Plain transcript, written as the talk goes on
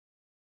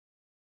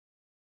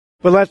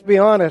But let's be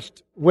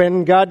honest,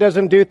 when God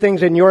doesn't do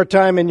things in your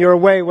time and your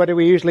way, what do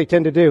we usually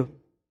tend to do?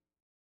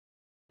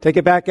 Take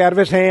it back out of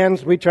His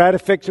hands. We try to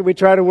fix it. We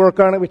try to work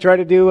on it. We try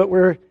to do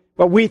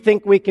what we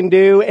think we can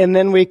do. And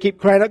then we keep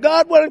crying out,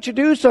 God, why don't you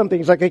do something?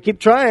 It's like, I keep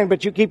trying,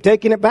 but you keep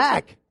taking it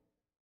back.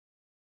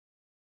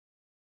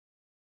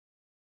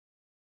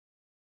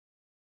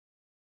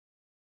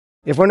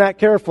 If we're not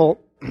careful,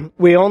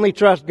 we only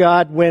trust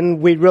God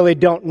when we really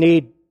don't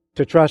need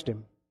to trust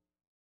Him.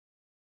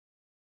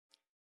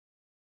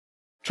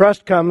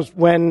 Trust comes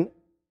when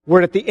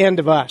we're at the end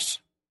of us.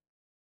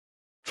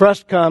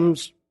 Trust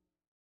comes,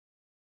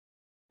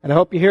 and I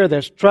hope you hear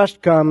this,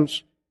 trust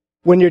comes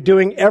when you're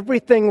doing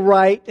everything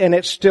right and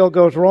it still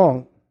goes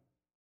wrong.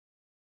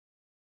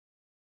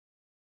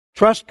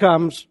 Trust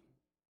comes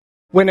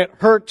when it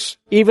hurts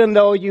even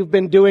though you've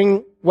been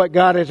doing what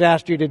God has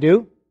asked you to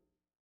do.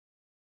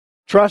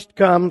 Trust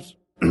comes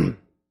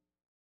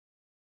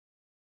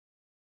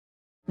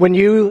when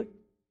you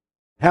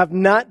have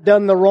not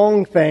done the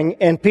wrong thing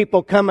and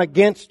people come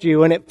against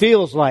you and it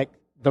feels like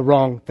the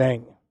wrong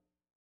thing.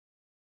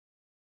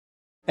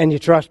 And you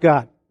trust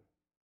God.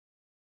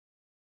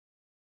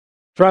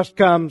 Trust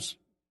comes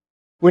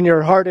when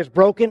your heart is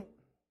broken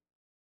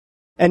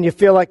and you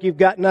feel like you've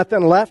got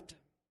nothing left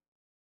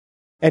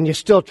and you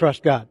still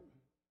trust God.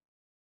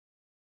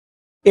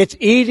 It's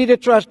easy to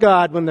trust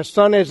God when the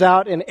sun is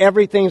out and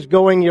everything's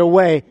going your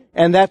way,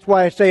 and that's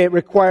why I say it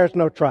requires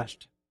no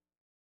trust.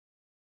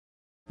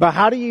 But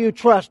how do you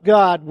trust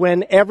God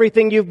when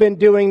everything you've been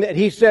doing that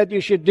He said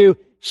you should do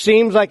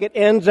seems like it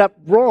ends up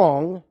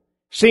wrong,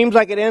 seems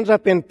like it ends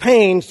up in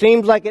pain,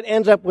 seems like it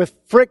ends up with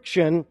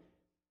friction?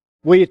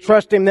 Will you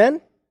trust Him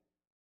then?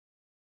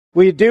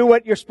 Will you do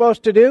what you're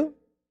supposed to do?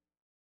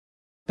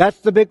 That's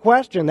the big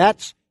question.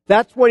 That's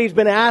what He's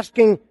been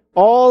asking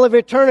all of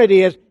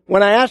eternity is,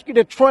 when I ask you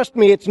to trust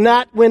me, it's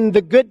not when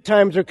the good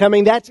times are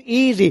coming. That's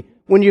easy.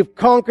 When you've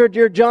conquered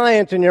your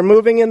giants and you're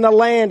moving in the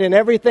land and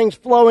everything's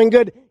flowing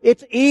good,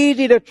 it's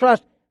easy to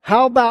trust.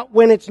 How about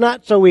when it's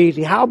not so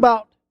easy? How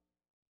about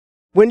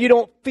when you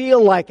don't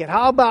feel like it?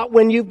 How about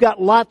when you've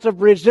got lots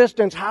of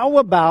resistance? How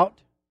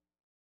about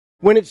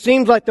when it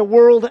seems like the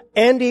world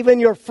and even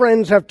your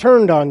friends have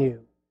turned on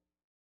you?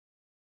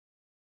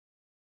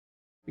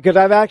 Because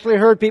I've actually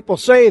heard people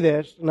say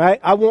this, and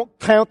I won't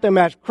count them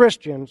as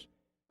Christians,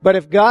 but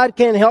if God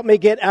can't help me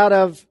get out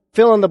of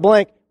fill in the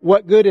blank,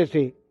 what good is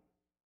He?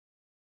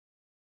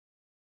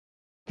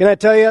 Can I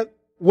tell you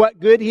what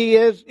good He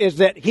is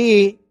that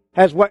He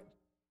has what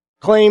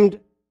claimed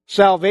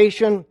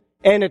salvation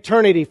and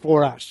eternity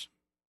for us.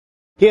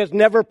 He has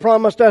never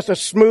promised us a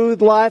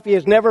smooth life. He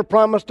has never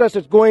promised us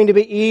it's going to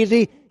be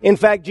easy. In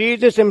fact,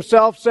 Jesus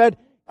Himself said,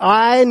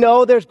 I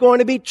know there's going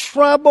to be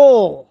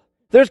trouble.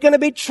 There's going to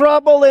be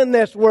trouble in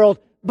this world,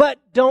 but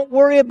don't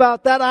worry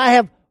about that. I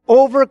have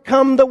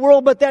overcome the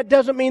world, but that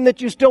doesn't mean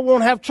that you still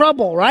won't have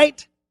trouble,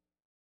 right?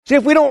 See,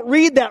 if we don't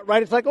read that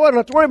right, it's like, oh, I don't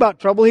have to worry about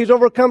trouble. He's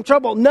overcome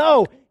trouble.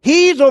 No,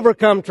 He's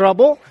overcome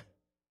trouble.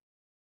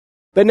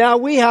 But now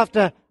we have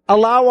to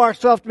allow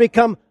ourselves to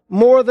become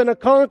more than a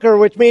conqueror,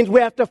 which means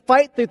we have to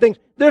fight through things.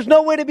 There's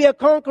no way to be a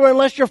conqueror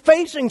unless you're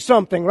facing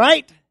something,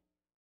 right?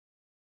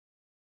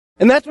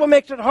 And that's what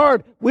makes it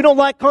hard. We don't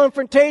like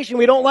confrontation.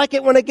 We don't like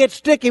it when it gets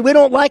sticky. We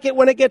don't like it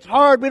when it gets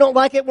hard. We don't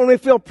like it when we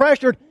feel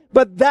pressured.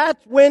 But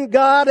that's when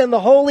God and the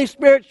Holy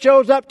Spirit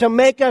shows up to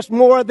make us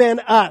more than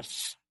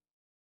us.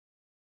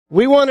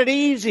 We want it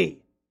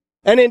easy.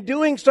 And in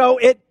doing so,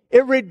 it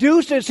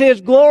reduces His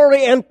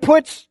glory and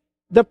puts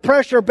the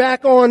pressure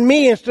back on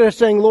me instead of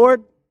saying,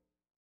 Lord,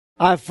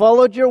 I've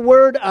followed your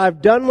word.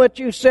 I've done what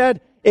you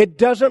said. It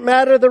doesn't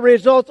matter the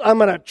results. I'm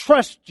going to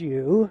trust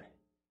you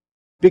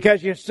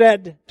because you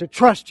said to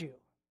trust you.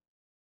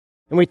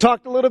 And we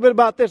talked a little bit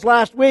about this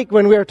last week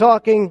when we were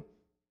talking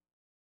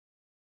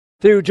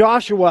through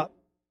Joshua,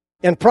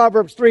 and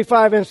Proverbs 3,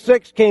 5, and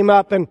 6 came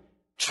up, and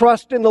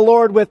trust in the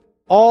Lord with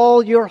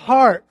all your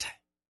heart.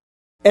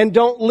 And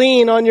don't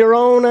lean on your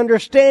own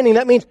understanding.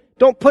 That means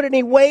don't put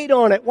any weight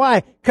on it. Why?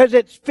 Because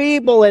it's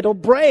feeble. It'll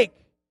break.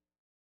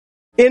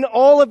 In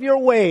all of your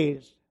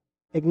ways,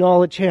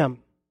 acknowledge Him.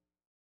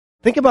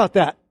 Think about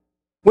that.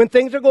 When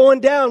things are going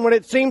down, when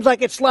it seems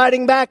like it's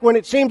sliding back, when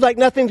it seems like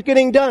nothing's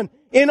getting done,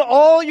 in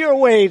all your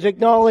ways,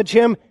 acknowledge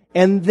Him,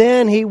 and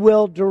then He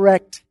will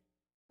direct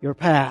your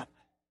path.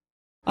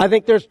 I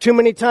think there's too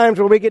many times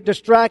where we get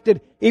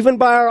distracted, even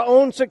by our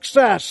own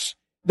success,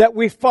 that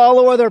we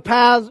follow other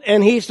paths,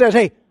 and He says,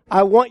 hey,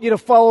 I want you to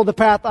follow the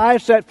path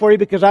I've set for you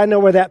because I know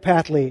where that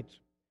path leads.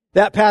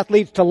 That path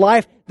leads to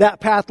life. That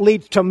path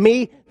leads to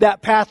me.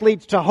 That path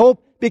leads to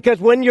hope. Because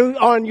when you're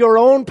on your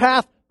own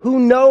path, who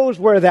knows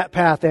where that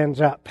path ends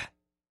up?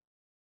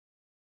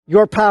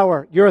 Your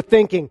power, your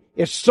thinking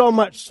is so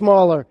much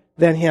smaller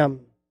than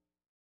Him.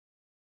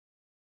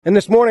 And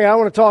this morning I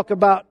want to talk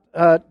about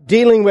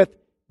dealing with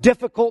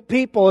difficult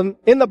people. And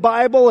in the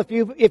Bible, if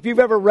you've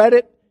ever read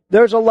it,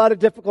 there's a lot of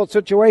difficult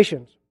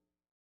situations.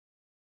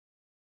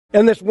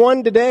 And this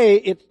one today,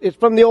 it's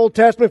from the Old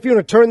Testament. If you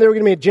want to turn there, we're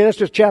going to be in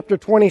Genesis chapter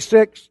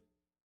 26.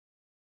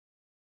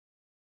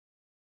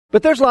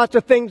 But there's lots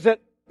of things that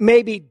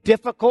may be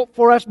difficult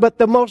for us, but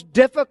the most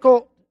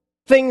difficult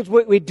things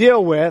we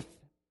deal with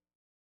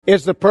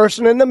is the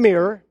person in the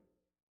mirror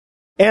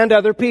and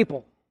other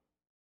people.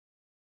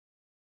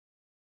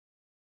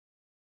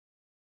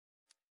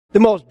 The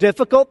most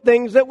difficult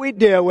things that we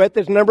deal with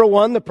is, number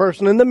one, the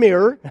person in the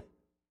mirror,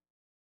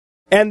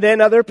 and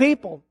then other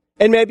people.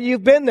 And maybe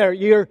you've been there.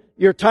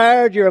 You're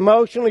tired, you're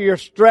emotional, you're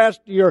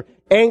stressed, you're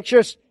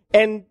anxious,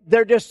 and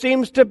there just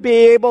seems to be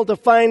able to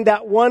find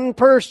that one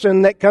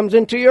person that comes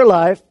into your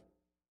life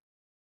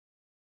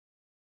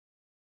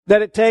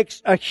that it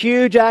takes a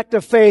huge act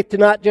of faith to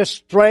not just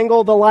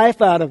strangle the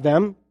life out of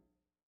them,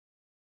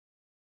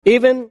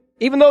 even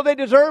though they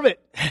deserve it.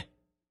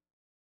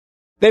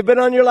 They've been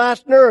on your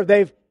last nerve.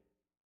 They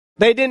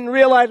didn't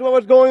realize what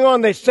was going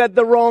on. They said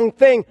the wrong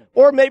thing.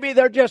 Or maybe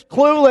they're just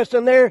clueless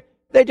and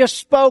they just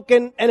spoke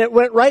and it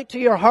went right to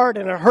your heart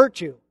and it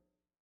hurt you.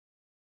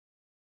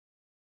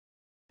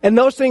 And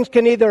those things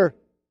can either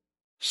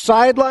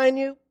sideline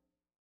you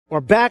or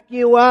back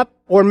you up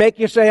or make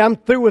you say, I'm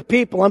through with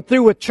people, I'm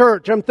through with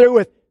church, I'm through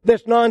with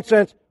this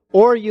nonsense.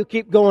 Or you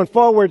keep going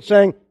forward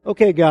saying,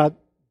 okay, God,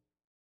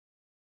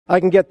 I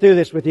can get through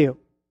this with you.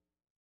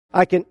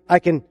 I can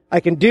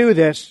do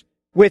this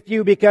with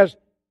you because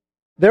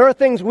there are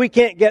things we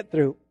can't get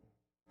through.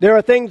 There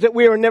are things that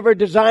we were never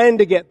designed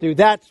to get through.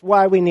 That's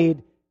why we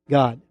need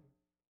God.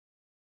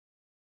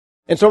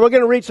 And so we're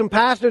going to read some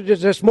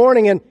passages this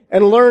morning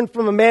and learn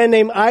from a man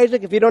named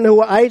Isaac. If you don't know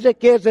who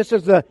Isaac is, this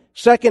is the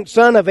second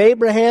son of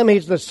Abraham.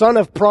 He's the son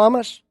of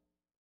promise.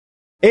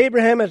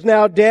 Abraham is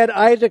now dead.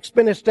 Isaac's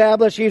been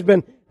established. He's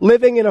been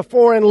living in a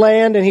foreign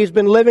land, and he's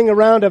been living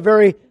around a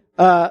very,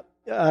 I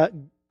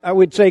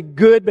would say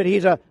good, but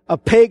he's a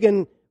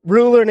pagan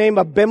ruler named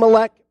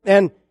Abimelech.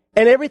 And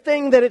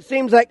everything that it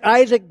seems like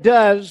Isaac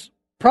does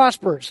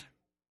prospers.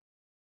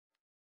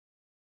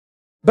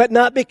 But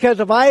not because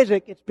of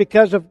Isaac, it's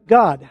because of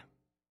God.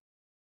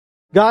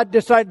 God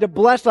decided to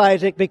bless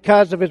Isaac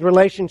because of his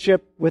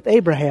relationship with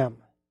Abraham.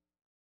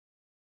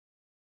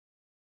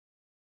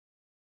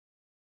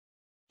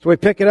 So we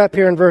pick it up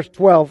here in verse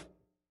 12.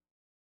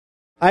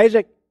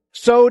 Isaac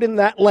sowed in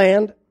that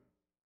land,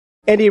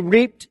 and he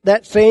reaped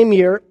that same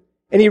year,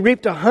 and he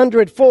reaped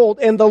 100-fold,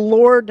 and the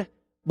Lord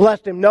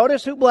blessed him.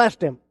 Notice who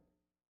blessed him.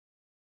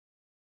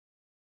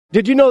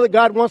 Did you know that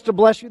God wants to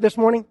bless you this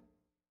morning?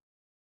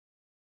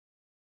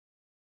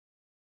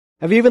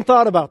 Have you even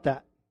thought about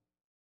that?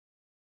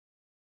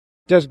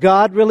 Does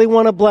God really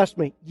want to bless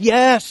me?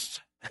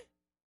 Yes.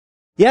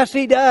 Yes,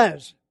 He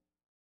does.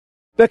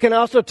 But can I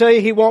also tell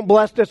you He won't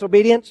bless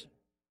disobedience?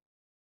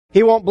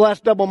 He won't bless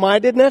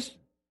double-mindedness?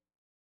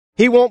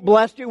 He won't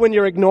bless you when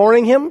you're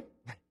ignoring Him?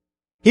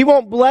 He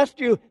won't bless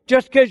you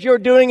just because you're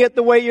doing it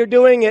the way you're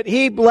doing it.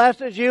 He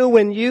blesses you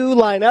when you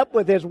line up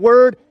with His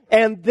Word,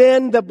 and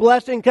then the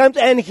blessing comes,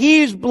 and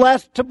He's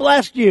blessed to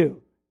bless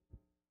you.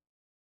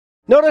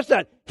 Notice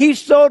that. He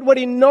sowed what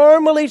he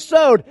normally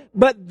sowed,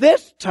 but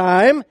this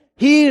time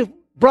he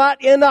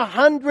brought in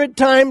 100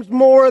 times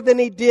more than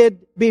he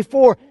did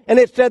before. And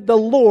it said the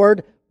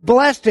Lord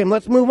blessed him.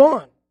 Let's move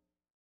on.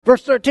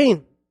 Verse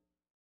 13.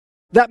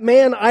 That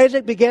man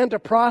Isaac began to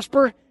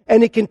prosper,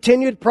 and he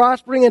continued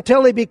prospering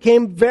until he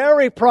became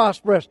very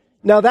prosperous.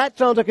 Now that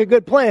sounds like a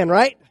good plan,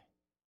 right?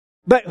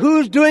 But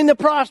who's doing the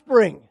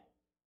prospering?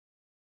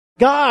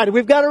 God.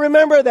 We've got to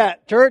remember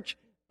that, church.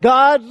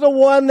 God's the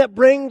one that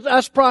brings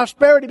us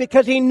prosperity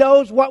because He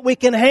knows what we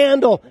can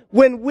handle.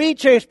 When we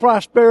chase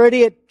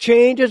prosperity, it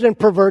changes and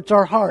perverts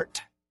our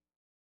heart.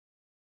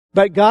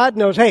 But God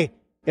knows, hey,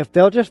 if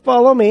they'll just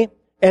follow me,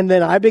 and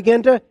then I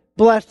begin to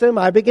bless them,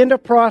 I begin to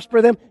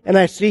prosper them, and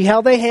I see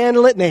how they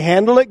handle it, and they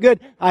handle it good,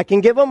 I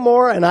can give them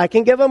more, and I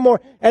can give them more.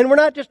 And we're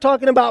not just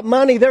talking about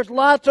money. There's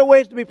lots of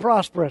ways to be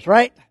prosperous,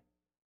 right?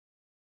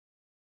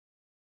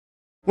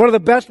 One of the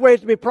best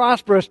ways to be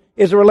prosperous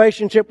is a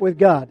relationship with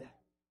God.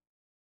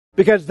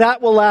 Because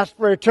that will last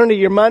for eternity.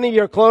 Your money,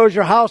 your clothes,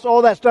 your house,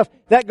 all that stuff,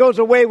 that goes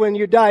away when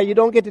you die. You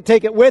don't get to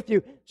take it with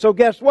you. So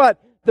guess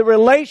what? The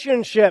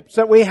relationships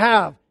that we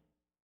have,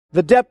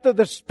 the depth of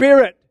the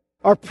Spirit,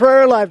 our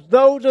prayer lives,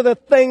 those are the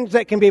things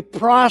that can be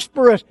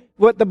prosperous,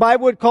 what the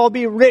Bible would call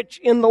be rich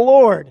in the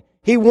Lord.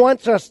 He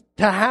wants us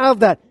to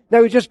have that.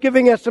 Now He's just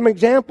giving us some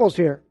examples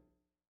here.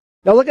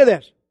 Now look at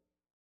this.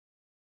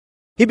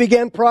 He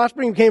began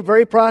prospering, became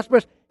very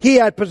prosperous. He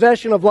had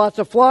possession of lots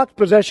of flocks,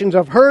 possessions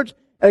of herds,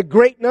 a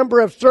great number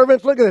of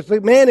servants. Look at this. The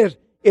man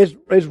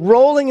is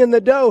rolling in the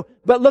dough.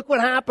 But look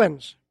what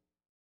happens.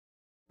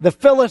 The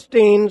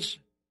Philistines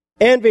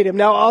envied him.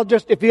 Now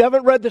if you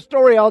haven't read the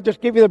story, I'll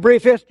just give you the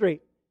brief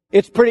history.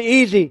 It's pretty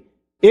easy.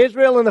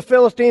 Israel and the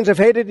Philistines have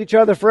hated each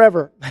other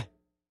forever.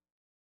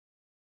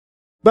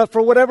 But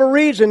for whatever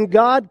reason,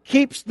 God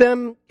keeps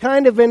them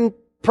kind of in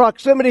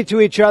proximity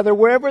to each other.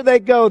 Wherever they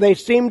go, they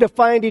seem to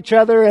find each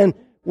other. And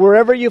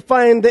wherever you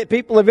find the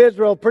people of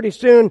Israel, pretty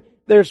soon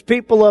there's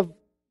people of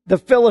the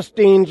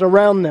Philistines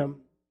around them.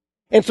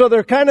 And so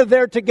they're kind of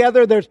there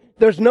together.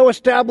 There's no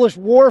established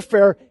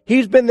warfare.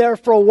 He's been there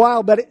for a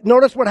while, but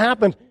notice what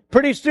happens.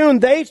 Pretty soon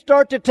they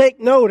start to take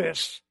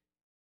notice.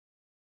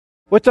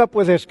 What's up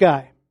with this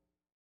guy?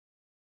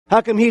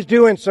 How come he's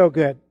doing so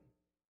good?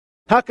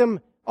 How come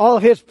all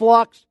of his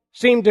flocks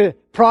seem to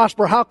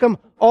prosper? How come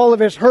all of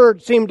his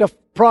herds seem to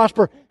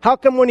prosper? How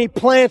come when he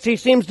plants, he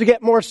seems to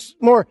get more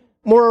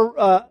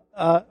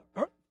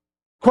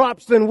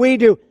crops than we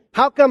do?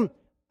 How come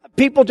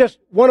people just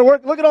want to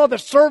work? Look at all the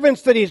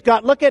servants that he's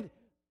got. Look at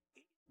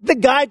the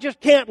guy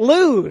just can't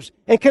lose.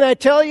 And can I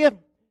tell you,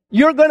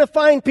 you're going to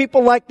find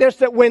people like this,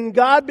 that when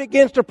God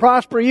begins to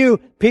prosper you,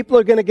 people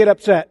are going to get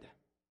upset.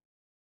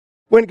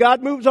 When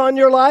God moves on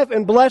your life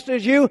and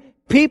blesses you,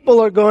 people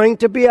are going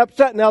to be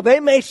upset. Now, they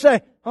may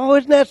say, oh,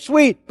 isn't that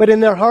sweet? But in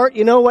their heart,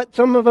 you know what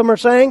some of them are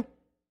saying?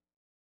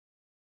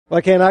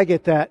 Why can't I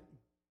get that?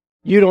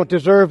 You don't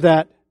deserve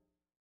that.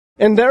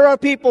 And there are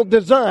people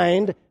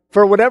designed,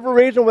 for whatever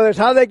reason, whether it's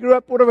how they grew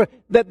up, whatever,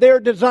 that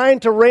they're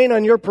designed to rain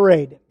on your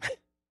parade.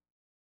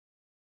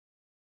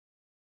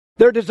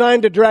 They're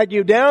designed to drag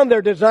you down.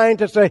 They're designed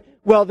to say,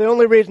 well, the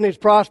only reason he's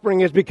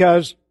prospering is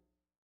because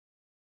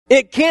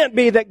it can't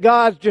be that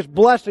God's just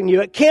blessing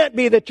you. It can't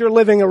be that you're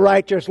living a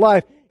righteous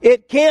life.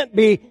 It can't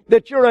be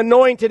that you're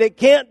anointed. It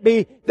can't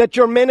be that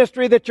your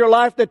ministry, that your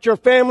life, that your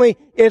family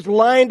is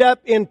lined up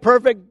in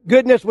perfect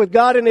goodness with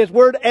God and His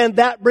Word, and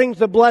that brings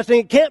the blessing.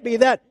 It can't be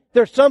that.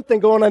 There's something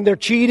going on. They're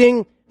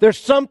cheating. There's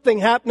something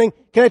happening.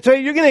 Can I tell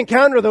you, you're going to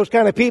encounter those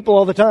kind of people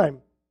all the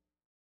time.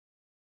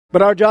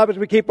 But our job is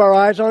we keep our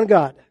eyes on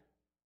God.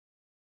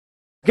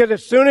 Because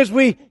as soon as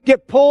we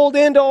get pulled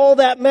into all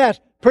that mess,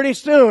 pretty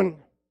soon,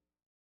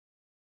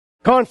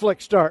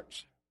 conflict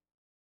starts.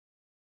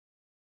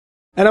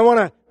 And I want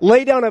to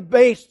lay down a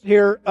base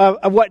here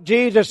of what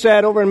Jesus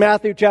said over in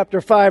Matthew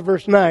chapter 5,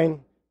 verse 9.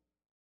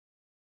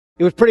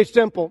 It was pretty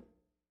simple.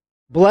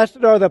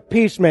 Blessed are the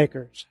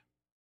peacemakers,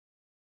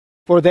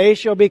 for they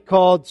shall be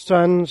called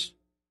sons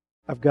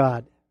of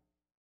God.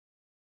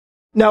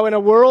 Now, in a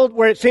world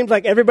where it seems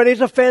like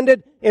everybody's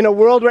offended, in a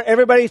world where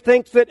everybody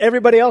thinks that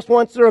everybody else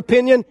wants their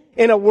opinion,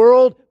 in a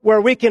world where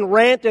we can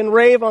rant and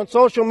rave on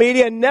social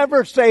media and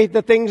never say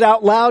the things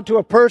out loud to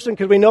a person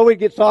because we know we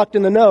get socked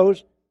in the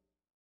nose,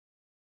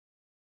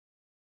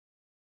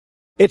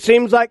 it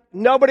seems like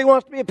nobody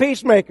wants to be a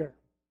peacemaker.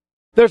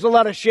 There's a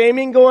lot of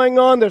shaming going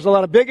on. There's a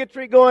lot of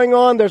bigotry going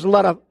on. There's a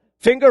lot of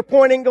finger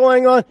pointing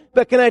going on.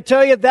 But can I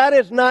tell you, that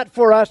is not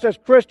for us as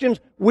Christians.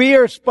 We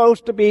are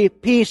supposed to be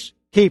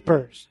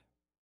peacekeepers.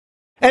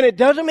 And it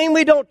doesn't mean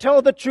we don't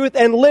tell the truth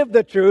and live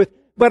the truth,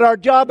 but our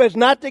job is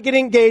not to get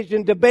engaged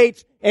in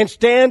debates and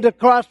stand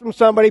across from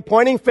somebody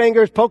pointing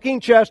fingers,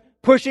 poking chest,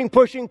 pushing.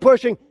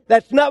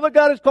 That's not what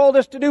God has called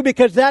us to do,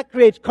 because that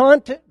creates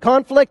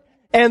conflict,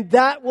 and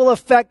that will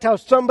affect how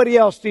somebody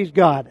else sees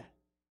God.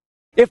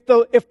 If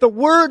the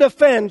word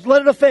offends,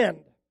 let it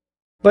offend.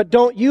 But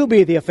don't you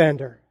be the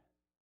offender.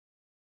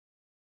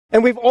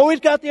 And we've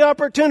always got the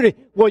opportunity.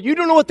 Well, you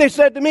don't know what they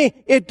said to me.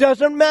 It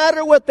doesn't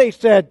matter what they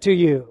said to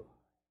you.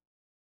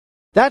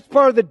 That's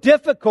part of the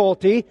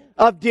difficulty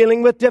of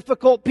dealing with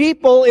difficult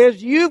people,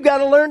 is you've got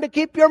to learn to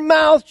keep your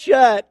mouth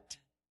shut.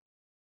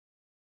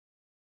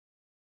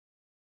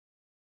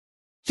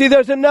 See,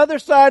 there's another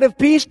side of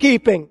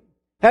peacekeeping.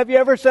 Have you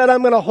ever said,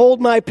 I'm going to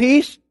hold my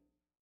peace?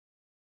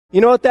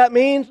 You know what that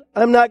means?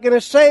 I'm not going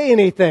to say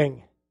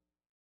anything.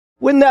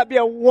 Wouldn't that be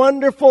a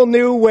wonderful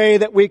new way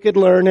that we could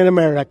learn in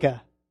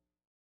America?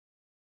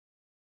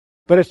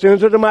 But as soon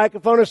as there's a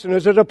microphone, as soon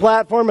as there's a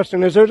platform, as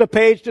soon as there's a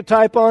page to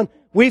type on,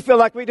 we feel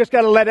like we just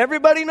got to let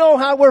everybody know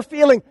how we're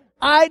feeling.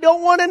 I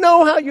don't want to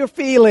know how you're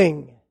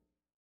feeling.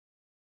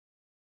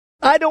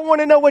 I don't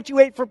want to know what you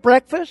ate for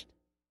breakfast.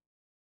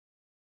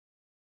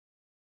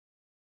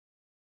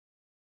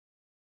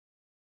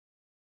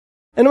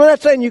 And I'm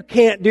not saying you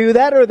can't do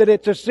that or that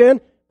it's a sin,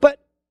 but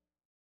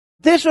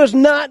this was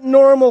not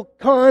normal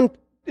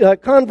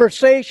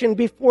conversation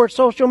before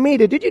social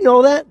media. Did you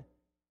know that?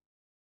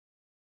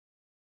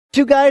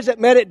 Two guys that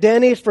met at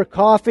Denny's for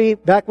coffee,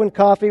 back when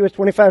coffee was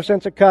 25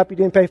 cents a cup, you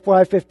didn't pay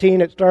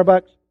 $5.15 at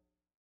Starbucks.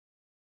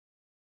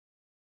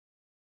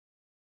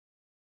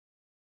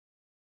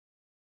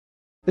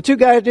 The two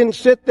guys didn't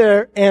sit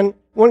there, and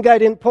one guy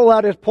didn't pull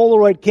out his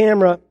Polaroid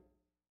camera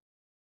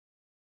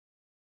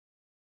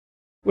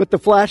with the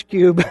flash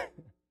cube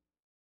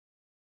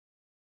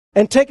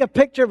and take a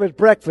picture of his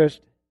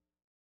breakfast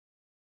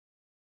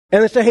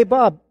and then say, hey,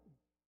 Bob,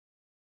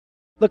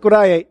 look what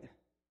I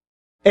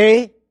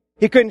ate.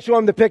 He couldn't show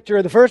him the picture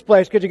in the first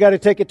place because you got to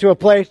take it to a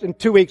place, and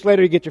 2 weeks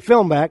later you get your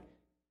film back.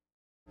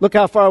 Look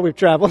how far we've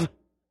traveled.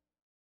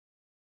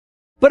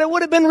 But it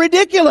would have been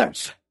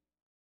ridiculous.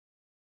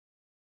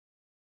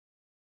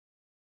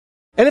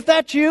 And if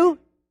that's you,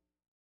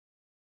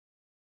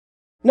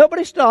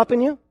 nobody's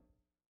stopping you.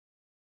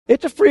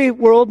 It's a free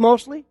world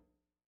mostly.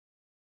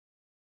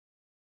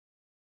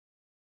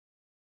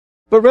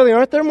 But really,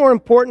 aren't there more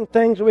important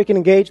things that we can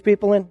engage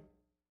people in?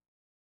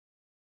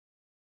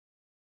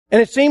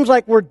 And it seems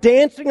like we're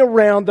dancing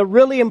around the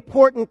really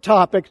important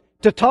topics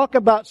to talk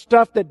about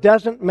stuff that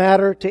doesn't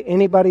matter to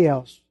anybody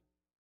else.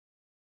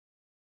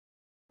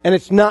 And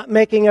it's not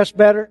making us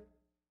better.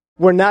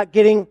 We're not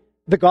getting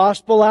the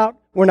gospel out.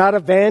 We're not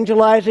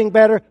evangelizing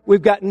better.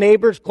 We've got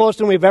neighbors closer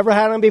than we've ever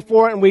had them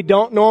before, and we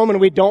don't know them, and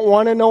we don't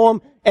want to know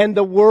them. and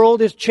the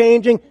world is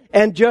changing.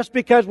 And just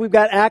because we've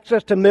got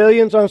access to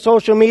millions on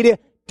social media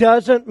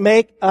doesn't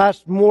make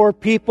us more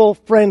people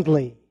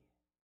friendly.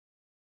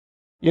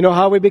 You know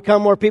how we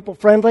become more people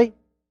friendly?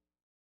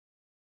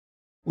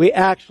 We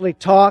actually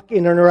talk and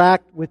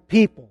interact with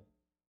people.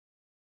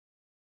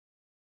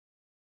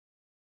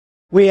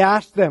 We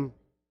ask them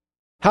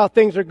how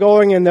things are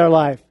going in their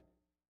life.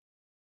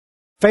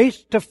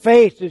 Face to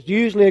face is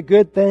usually a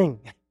good thing.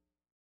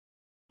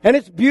 And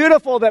it's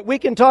beautiful that we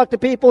can talk to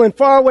people in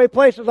faraway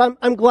places.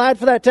 I'm glad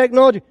for that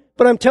technology.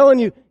 But I'm telling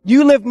you,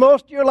 you live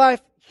most of your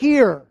life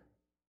here.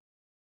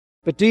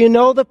 But do you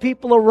know the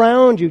people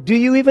around you? Do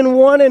you even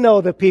want to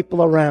know the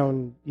people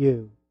around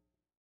you?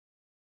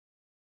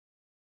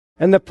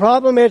 And the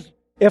problem is,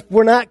 if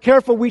we're not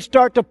careful, we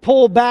start to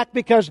pull back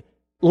because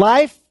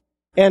life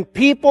and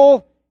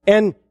people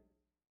and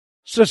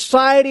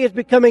society is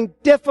becoming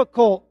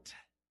difficult.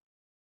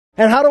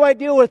 And how do I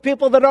deal with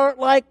people that aren't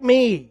like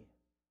me?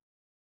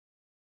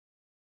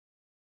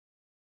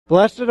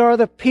 Blessed are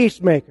the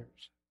peacemakers.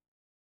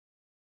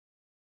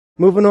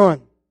 Moving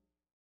on.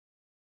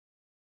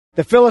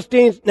 The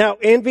Philistines now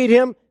envied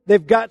him.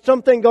 They've got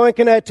something going.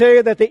 Can I tell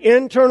you that the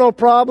internal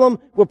problem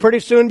will pretty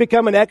soon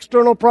become an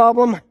external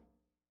problem?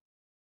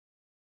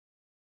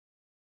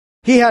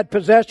 He had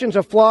possessions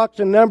of flocks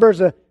and numbers.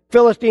 The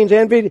Philistines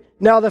envied.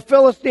 Now the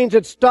Philistines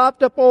had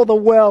stopped up all the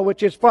well which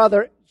his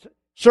father's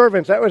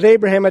servants, that was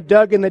Abraham, had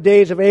dug in the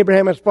days of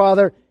Abraham his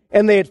father,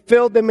 and they had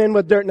filled them in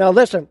with dirt. Now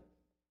listen,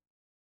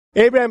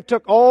 Abraham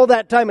took all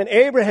that time, and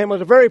Abraham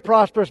was a very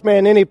prosperous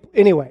man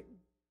anyway.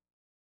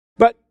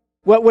 But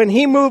when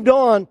he moved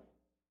on,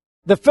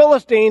 the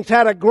Philistines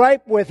had a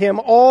gripe with him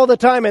all the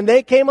time, and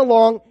they came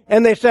along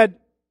and they said,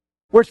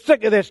 we're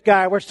sick of this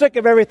guy. We're sick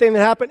of everything that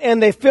happened,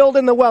 and they filled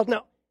in the wells.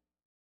 Now,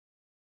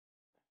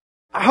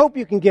 I hope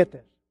you can get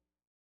this.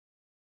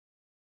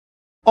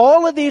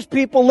 All of these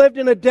people lived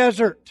in a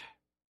desert.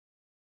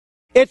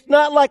 It's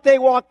not like they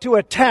walked to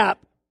a tap.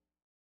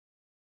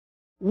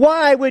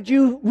 Why would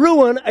you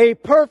ruin a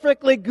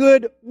perfectly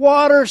good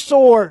water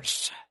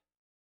source?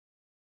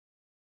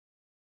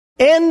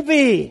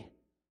 Envy.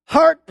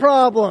 Heart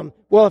problem.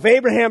 Well, if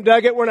Abraham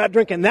dug it, we're not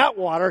drinking that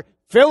water.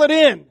 Fill it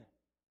in.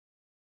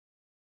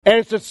 And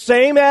it's the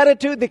same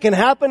attitude that can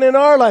happen in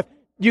our life.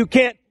 You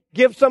can't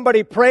give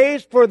somebody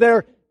praise for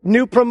their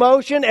new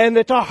promotion, and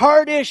it's a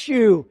heart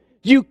issue.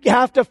 You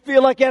have to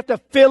feel like you have to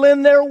fill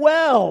in their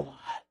well.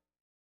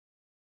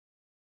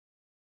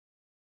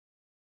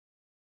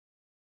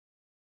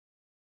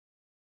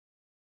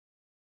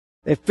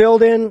 They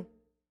filled in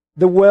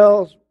the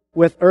wells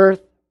with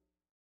earth.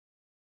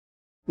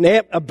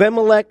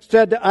 Abimelech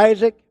said to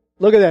Isaac,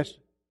 look at this.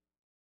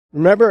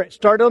 Remember, it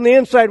started on the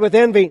inside with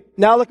envy.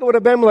 Now look at what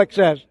Abimelech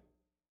says.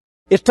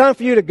 It's time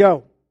for you to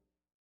go.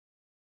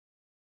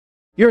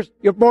 You're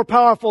more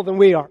powerful than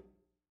we are.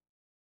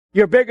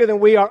 You're bigger than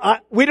we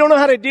are. We don't know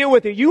how to deal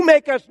with you. You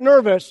make us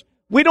nervous.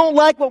 We don't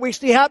like what we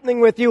see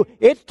happening with you.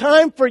 It's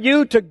time for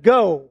you to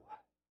go.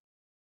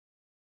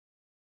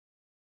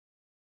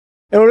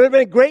 And it would have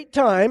been a great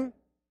time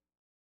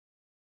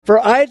for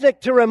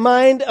Isaac to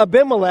remind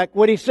Abimelech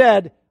what he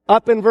said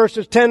up in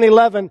verses 10 and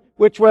 11,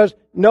 which was,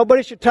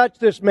 nobody should touch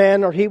this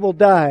man or he will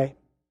die.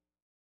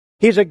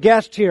 He's a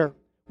guest here.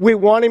 We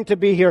want him to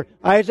be here.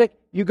 Isaac,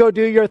 you go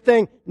do your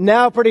thing.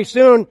 Now pretty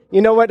soon,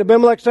 you know what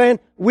Abimelech's saying?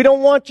 We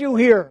don't want you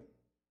here.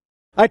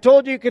 I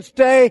told you could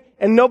stay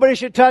and nobody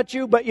should touch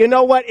you, but you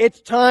know what? It's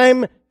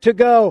time to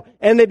go.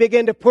 And they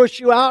begin to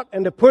push you out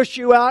and to push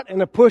you out and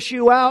to push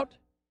you out.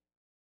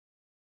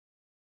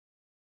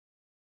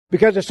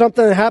 Because there's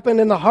something that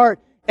happened in the heart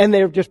and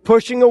they're just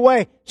pushing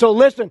away. So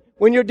listen,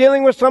 when you're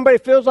dealing with somebody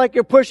who feels like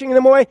you're pushing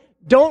them away,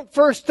 don't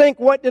first think,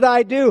 what did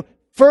I do?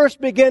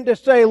 First begin to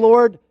say,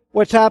 Lord,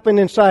 what's happened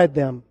inside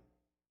them?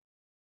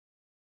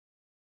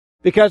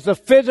 Because the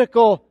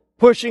physical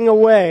pushing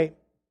away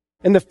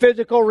and the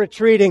physical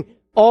retreating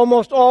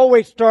almost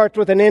always starts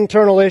with an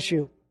internal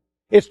issue.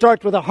 It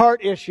starts with a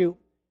heart issue.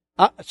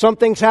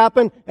 Something's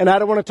happened and I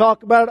don't want to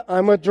talk about it.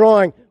 I'm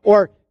withdrawing.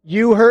 Or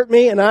you hurt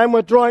me and I'm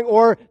withdrawing.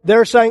 Or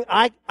they're saying,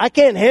 I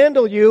can't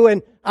handle you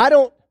and I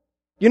don't,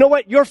 you know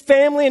what? Your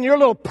family and your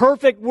little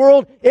perfect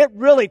world, it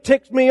really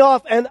ticks me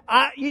off and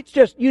it's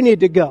just, you need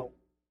to go.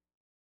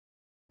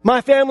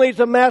 My family's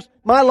a mess.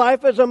 My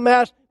life is a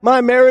mess.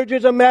 My marriage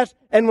is a mess.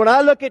 And when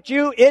I look at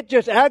you, it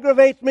just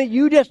aggravates me.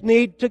 You just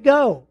need to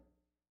go.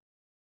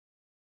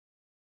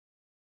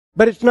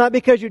 But it's not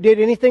because you did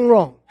anything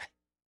wrong.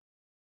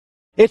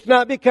 It's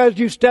not because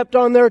you stepped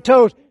on their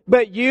toes.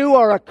 But you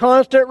are a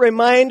constant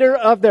reminder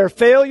of their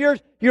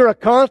failures. You're a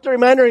constant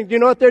reminder. And you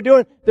know what they're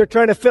doing? They're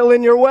trying to fill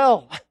in your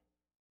well.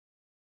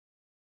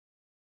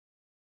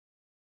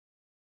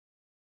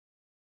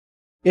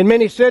 In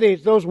many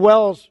cities, those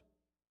wells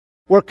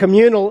were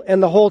communal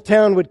and the whole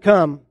town would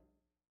come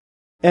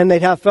and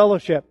they'd have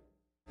fellowship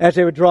as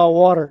they would draw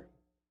water.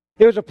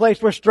 It was a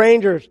place where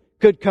strangers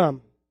could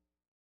come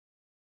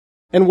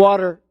and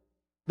water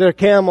their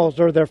camels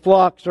or their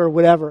flocks or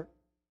whatever.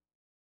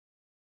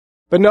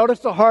 But notice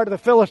the heart of the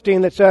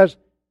Philistine that says,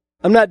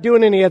 I'm not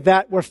doing any of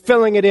that. We're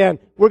filling it in.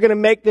 We're going to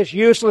make this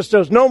useless.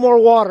 There's no more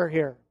water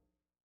here.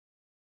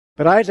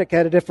 But Isaac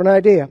had a different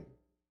idea.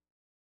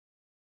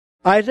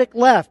 Isaac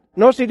left.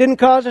 Notice he didn't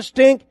cause a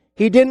stink.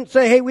 He didn't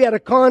say, hey, we had a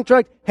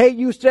contract. Hey,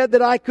 you said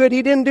that I could.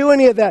 He didn't do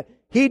any of that.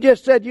 He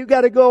just said, you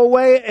got to go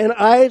away. And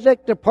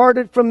Isaac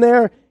departed from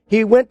there.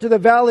 He went to the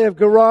Valley of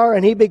Gerar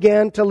and he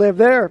began to live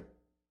there.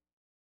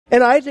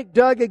 And Isaac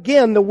dug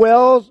again the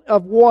wells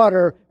of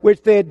water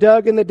which they had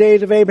dug in the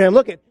days of Abraham.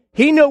 Look,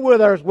 he knew where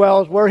those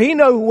wells were. He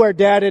knew where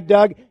Dad had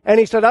dug. And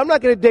he said, I'm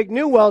not going to dig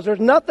new wells. There's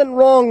nothing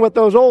wrong with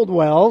those old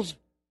wells.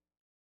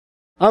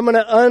 I'm going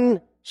to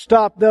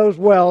unstop those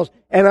wells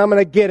and I'm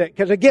going to get it.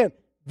 Because again,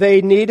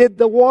 they needed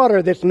the water.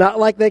 It's not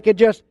like they could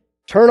just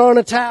turn on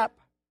a tap.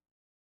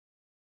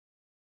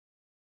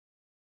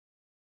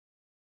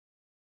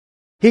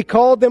 He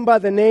called them by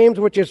the names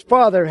which his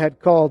father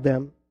had called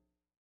them.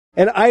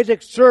 And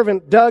Isaac's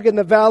servant dug in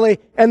the valley,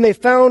 and they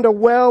found a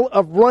well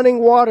of running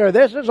water.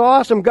 This is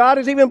awesome. God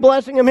is even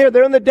blessing them here.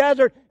 They're in the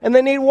desert, and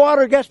they need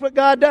water. Guess what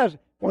God does?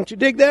 Why don't you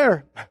dig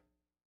there?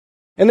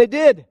 And they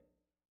did.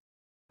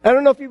 I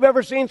don't know if you've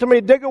ever seen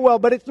somebody dig a well,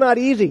 but it's not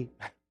easy.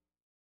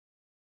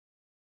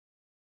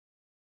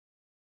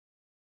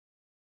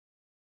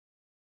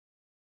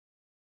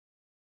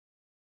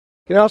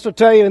 Can I also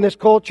tell you in this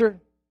culture,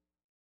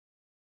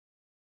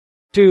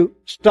 to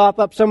stop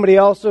up somebody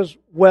else's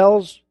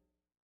wells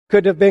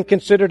could have been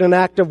considered an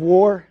act of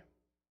war,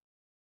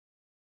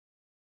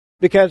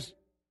 because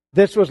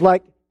this was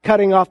like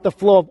cutting off the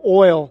flow of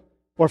oil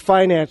or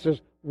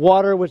finances.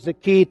 Water was the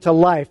key to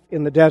life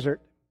in the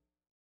desert.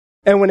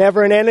 And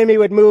whenever an enemy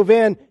would move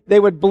in, they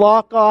would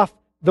block off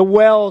the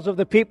wells of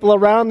the people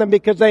around them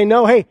because they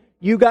know, hey,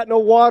 you got no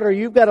water.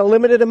 You've got a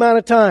limited amount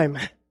of time.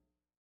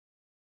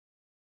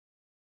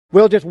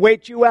 We'll just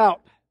wait you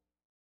out.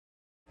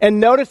 And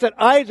notice that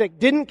Isaac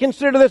didn't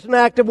consider this an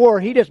act of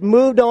war. He just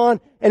moved on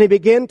and he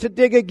began to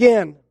dig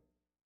again.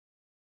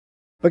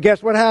 But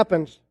guess what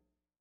happens?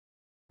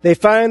 They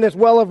find this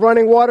well of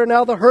running water.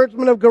 Now the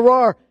herdsmen of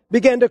Gerar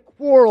began to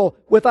quarrel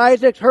with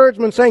Isaac's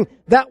herdsmen, saying,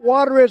 that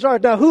water is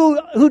ours. Now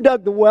who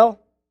dug the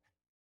well?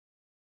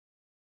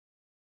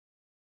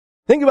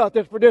 Think about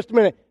this for just a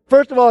minute.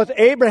 First of all, it's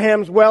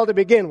Abraham's well to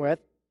begin with.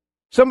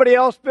 Somebody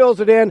else fills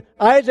it in.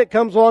 Isaac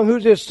comes along,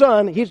 who's his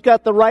son. He's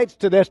got the rights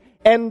to this,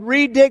 and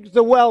redigs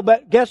the well.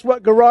 But guess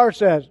what Gerar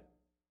says?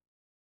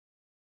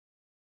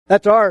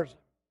 That's ours.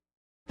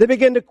 They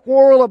begin to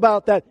quarrel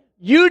about that.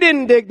 You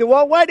didn't dig the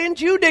well. Why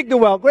didn't you dig the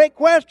well? Great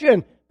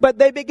question. But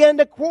they began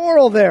to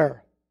quarrel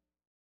there.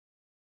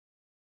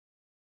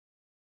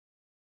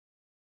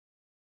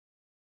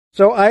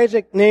 So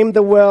Isaac named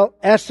the well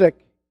Esek,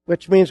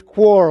 which means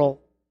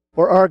quarrel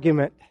or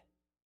argument.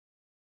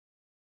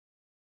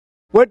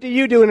 What do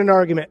you do in an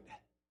argument?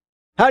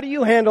 How do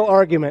you handle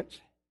arguments?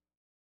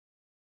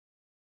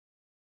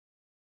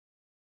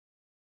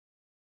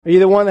 Are you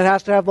the one that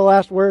has to have the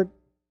last word?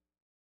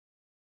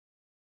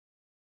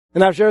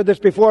 And I've shared this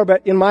before,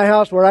 but in my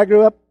house where I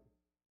grew up,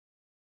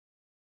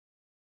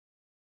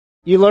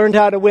 you learned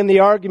how to win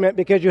the argument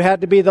because you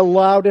had to be the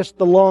loudest,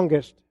 the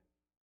longest.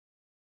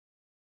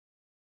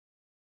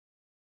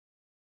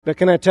 But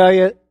can I tell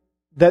you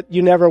that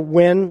you never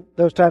win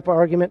those type of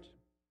arguments?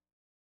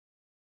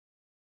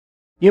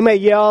 You may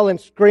yell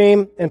and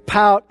scream and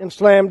pout and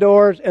slam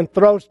doors and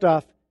throw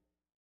stuff,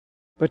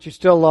 but you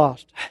still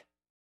lost.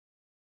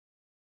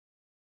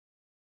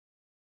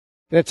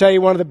 Can I tell you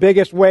one of the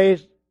biggest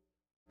ways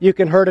you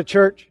can hurt a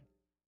church?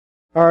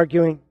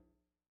 Arguing,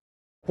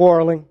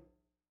 quarreling.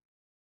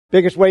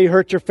 Biggest way you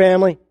hurt your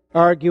family?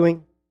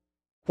 Arguing,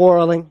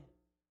 quarreling.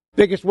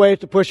 Biggest way is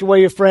to push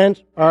away your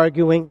friends?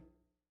 Arguing,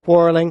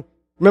 quarreling.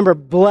 Remember,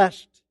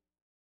 blessed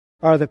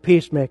are the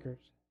peacemakers.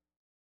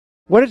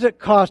 What does it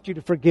cost you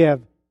to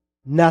forgive?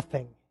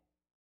 Nothing.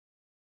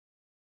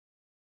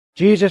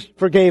 Jesus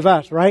forgave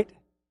us, right?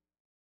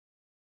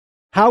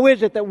 How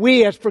is it that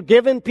we as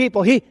forgiven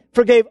people, He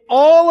forgave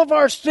all of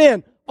our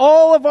sin,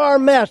 all of our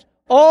mess,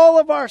 all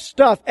of our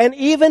stuff, and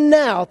even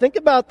now, think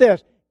about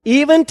this,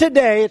 even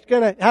today, it's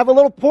going to have a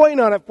little point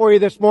on it for you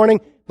this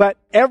morning, but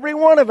every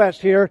one of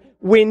us here,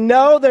 we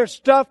know there's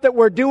stuff that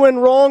we're doing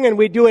wrong and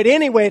we do it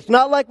anyway. It's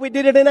not like we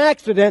did it in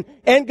accident,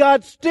 and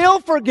God still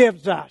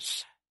forgives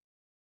us.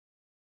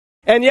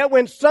 And yet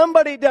when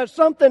somebody does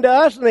something to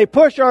us and they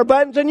push our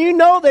buttons, and you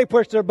know they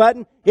push their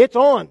button, it's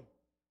on.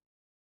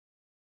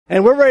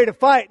 And we're ready to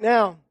fight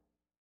now.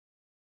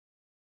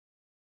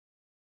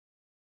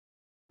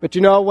 But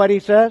you know what He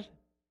says?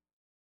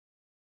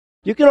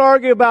 You can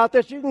argue about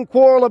this, you can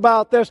quarrel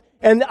about this,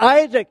 and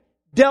Isaac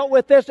dealt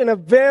with this in a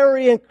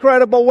very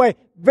incredible way,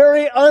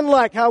 very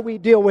unlike how we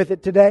deal with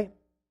it today.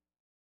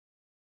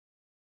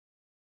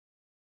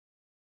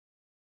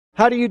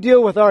 How do you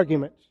deal with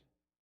arguments?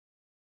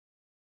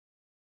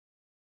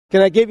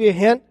 Can I give you a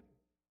hint?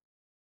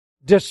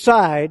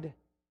 Decide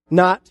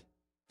not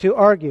to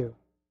argue.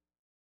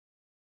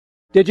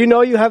 Did you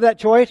know you have that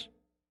choice?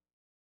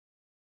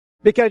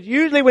 Because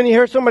usually when you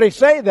hear somebody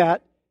say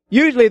that,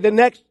 usually the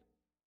next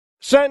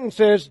sentence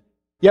is,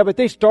 yeah, but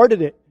they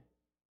started it.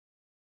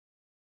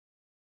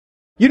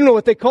 You don't know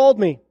what they called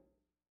me.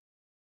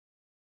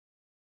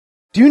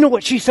 Do you know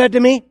what she said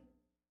to me?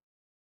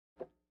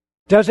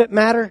 Does it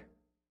matter?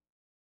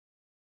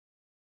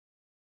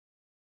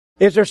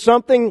 Is there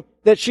something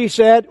that she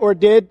said or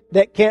did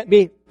that can't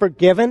be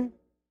forgiven?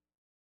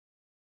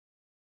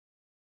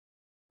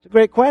 It's a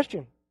great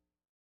question.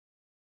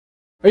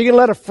 Are you going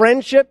to let a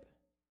friendship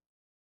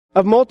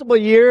of multiple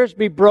years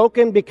be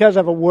broken because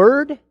of a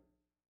word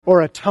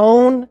or a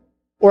tone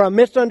or a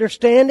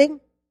misunderstanding?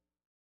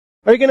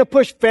 Are you going to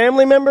push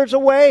family members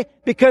away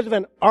because of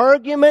an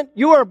argument?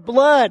 You are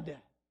blood.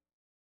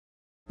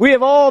 We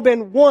have all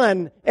been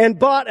won and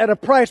bought at a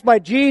price by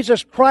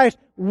Jesus Christ.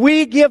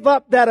 We give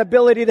up that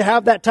ability to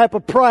have that type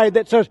of pride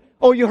that says,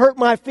 oh, you hurt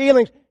my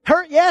feelings.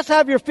 Hurt, yes,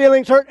 have your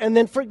feelings hurt, and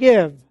then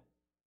forgive.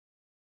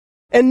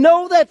 And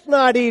no, that's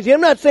not easy.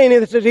 I'm not saying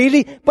this is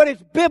easy, but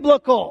it's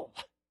biblical.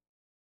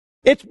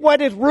 It's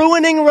what is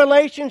ruining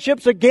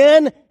relationships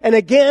again and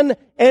again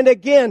and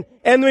again.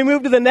 And we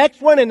move to the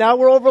next one, and now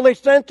we're overly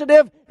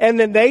sensitive, and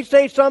then they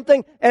say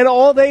something, and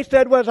all they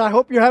said was, I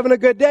hope you're having a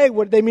good day.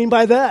 What do they mean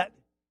by that?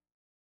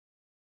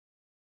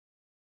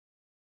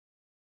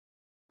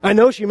 I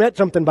know she meant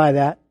something by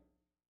that.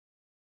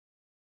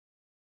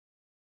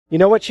 You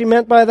know what she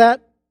meant by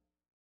that?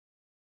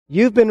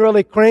 You've been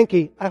really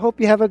cranky. I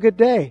hope you have a good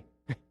day.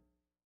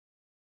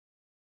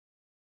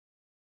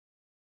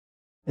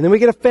 And then we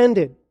get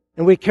offended,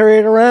 and we carry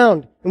it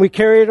around, and we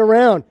carry it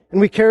around,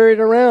 and we carry it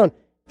around.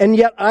 And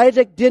yet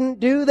Isaac didn't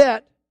do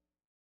that.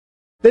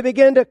 They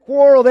began to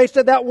quarrel. They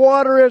said, that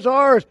water is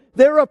ours.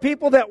 There are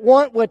people that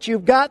want what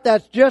you've got.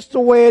 That's just the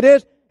way it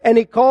is. And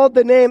he called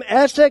the name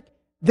Esek.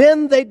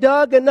 Then they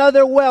dug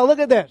another well. Look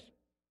at this.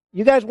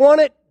 You guys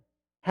want it?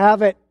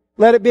 Have it.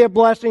 Let it be a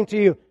blessing to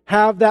you.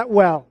 Have that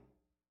well.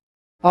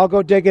 I'll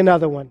go dig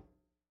another one.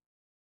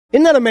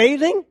 Isn't that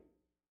amazing?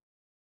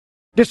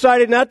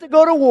 Decided not to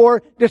go to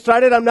war.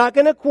 Decided I'm not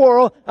going to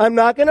quarrel. I'm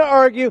not going to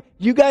argue.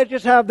 You guys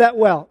just have that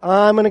well.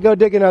 I'm going to go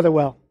dig another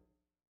well.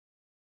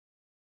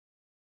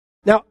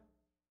 Now,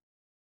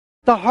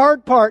 the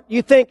hard part,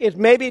 you think, is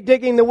maybe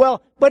digging the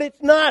well, but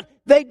it's not.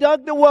 They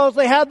dug the wells.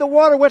 They had the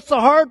water. What's the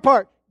hard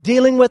part?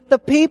 Dealing with the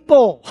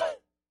people.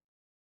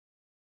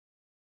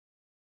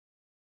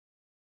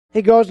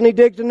 He goes and he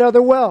digs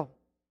another well.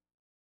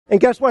 And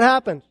guess what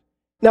happens?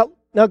 Now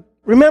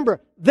remember,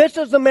 this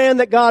is the man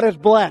that God has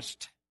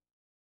blessed.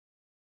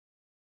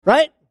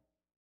 Right?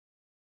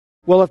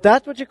 Well, if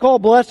that's what you call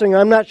blessing,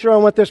 I'm not sure I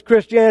want this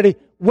Christianity.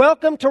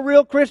 Welcome to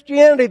real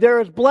Christianity.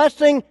 There is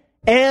blessing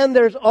and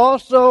there's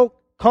also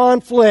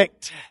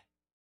conflict.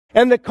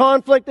 And the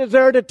conflict is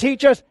there to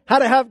teach us how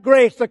to have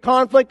grace. The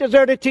conflict is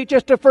there to teach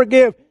us to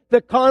forgive.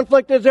 The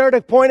conflict is there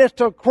to point us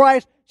to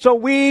Christ so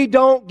we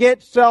don't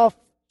get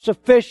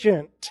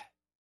self-sufficient.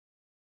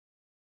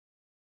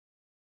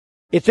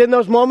 It's in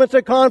those moments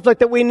of conflict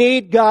that we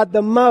need God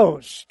the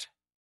most.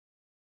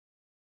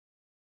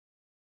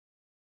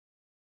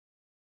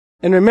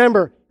 And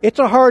remember, it's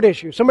a heart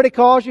issue. Somebody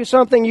calls you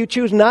something, you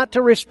choose not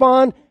to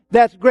respond,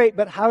 that's great,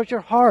 but how's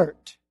your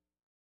heart?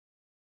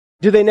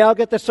 Do they now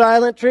get the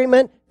silent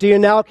treatment? Do you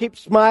now keep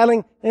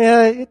smiling?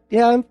 Yeah,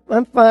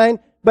 I'm fine.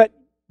 But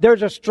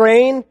there's a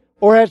strain,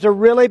 or has there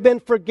really been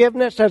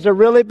forgiveness? Has there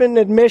really been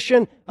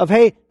admission of,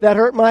 hey, that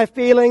hurt my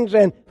feelings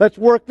and let's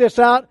work this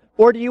out?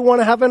 Or do you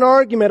want to have an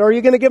argument? Or are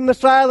you going to give them the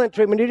silent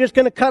treatment? You're just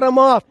going to cut them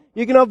off.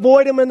 You're going to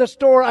avoid them in the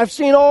store. I've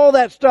seen all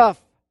that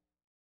stuff.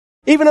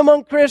 Even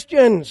among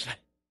Christians.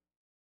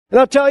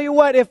 And I'll tell you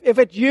what, if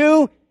it's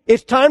you,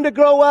 it's time to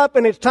grow up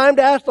and it's time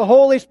to ask the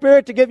Holy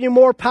Spirit to give you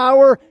more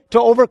power to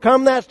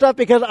overcome that stuff,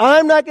 because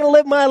I'm not going to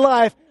live my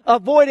life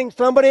avoiding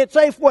somebody at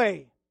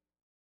Safeway.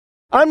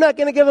 I'm not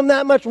going to give them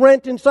that much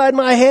rent inside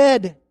my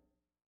head.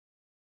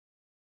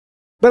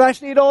 But I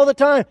see it all the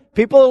time.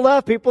 People that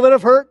left, people that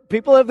have hurt,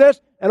 people that have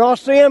this, and I'll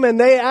see them and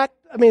they act,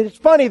 I mean, it's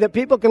funny that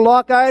people can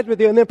lock eyes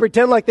with you and then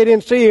pretend like they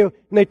didn't see you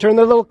and they turn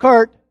their little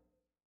cart.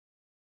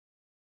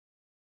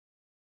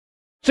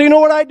 So you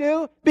know what I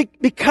do?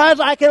 Because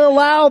I can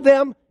allow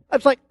them,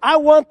 it's like, I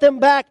want them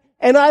back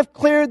and I've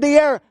cleared the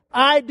air.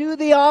 I do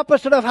the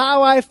opposite of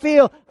how I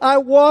feel. I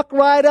walk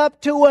right up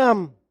to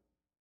them.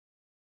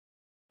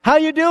 How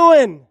you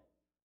doing?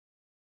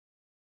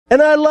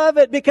 And I love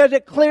it because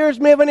it clears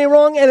me of any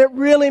wrong and it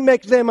really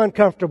makes them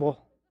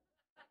uncomfortable.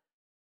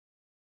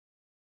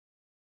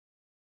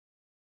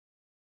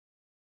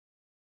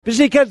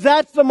 Because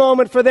that's the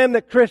moment for them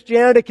that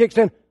Christianity kicks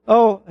in.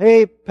 Oh,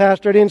 hey,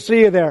 Pastor, I didn't see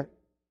you there.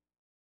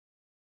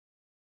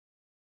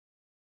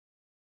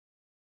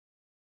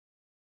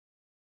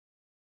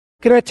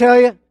 Can I tell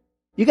you?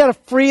 You got to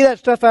free that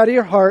stuff out of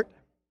your heart.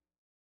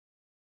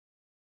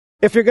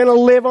 If you're going to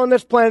live on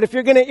this planet, if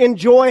you're going to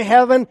enjoy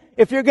heaven,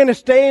 if you're going to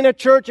stay in a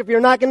church, if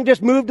you're not going to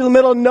just move to the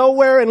middle of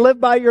nowhere and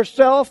live by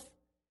yourself,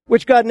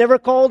 which God never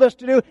called us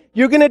to do,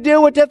 you're going to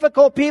deal with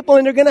difficult people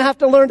and you're going to have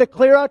to learn to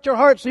clear out your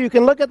heart so you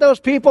can look at those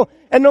people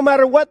and no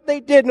matter what they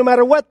did, no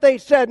matter what they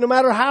said, no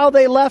matter how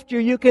they left you,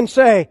 you can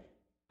say,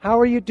 how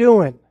are you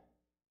doing?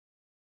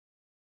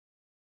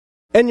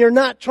 And you're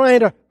not trying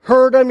to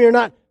hurt them. You're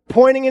not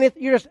pointing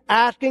anything. You're just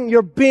asking.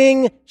 You're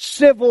being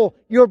civil.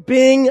 You're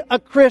being a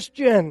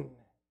Christian.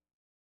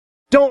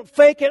 Don't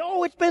fake it.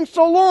 Oh, it's been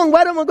so long.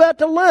 Why don't we go out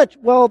to lunch?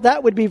 Well,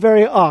 that would be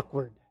very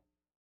awkward.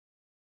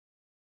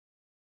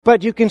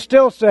 But you can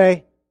still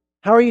say,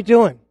 how are you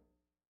doing?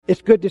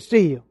 It's good to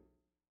see you.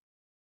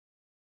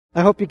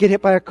 I hope you get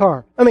hit by a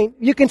car. I mean,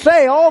 you can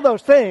say all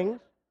those things.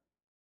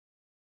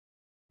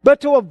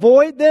 But to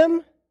avoid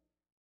them,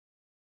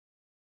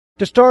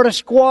 to start a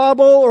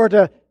squabble or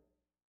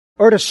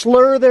to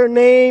slur their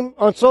name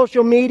on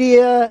social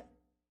media,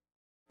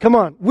 come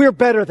on, we're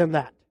better than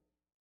that.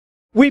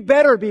 We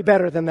better be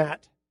better than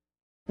that.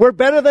 We're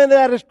better than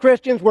that as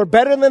Christians. We're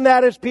better than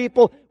that as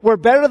people. We're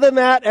better than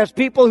that as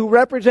people who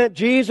represent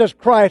Jesus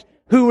Christ,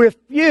 who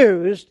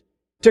refused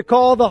to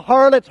call the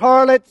harlots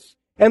harlots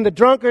and the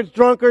drunkards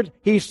drunkards.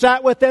 He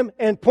sat with them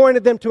and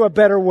pointed them to a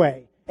better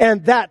way.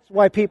 And that's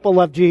why people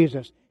love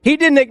Jesus. He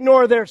didn't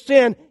ignore their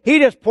sin. He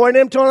just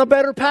pointed them to a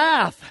better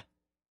path.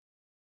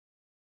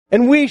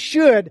 And we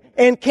should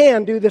and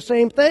can do the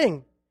same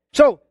thing.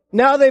 So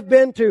now they've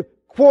been to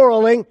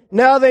quarreling.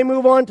 Now they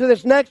move on to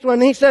this next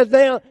one. He says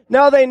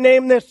now they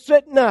name this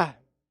Sitna,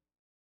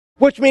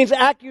 which means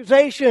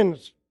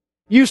accusations.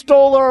 You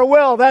stole our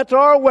well. That's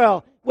our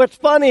well. What's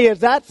funny is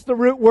that's the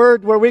root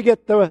word where we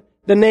get the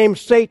name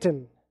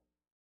Satan.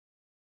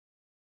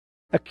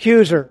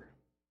 Accuser.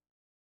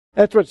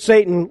 That's what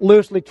Satan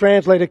loosely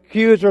translates,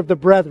 accuser of the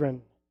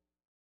brethren.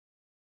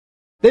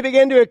 They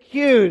begin to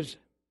accuse.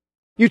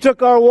 You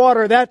took our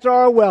water. That's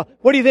our well.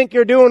 What do you think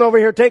you're doing over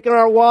here taking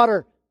our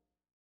water?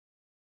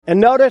 And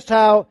notice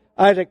how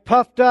Isaac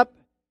puffed up,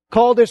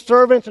 called his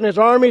servants and his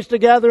armies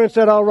together and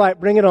said, all right,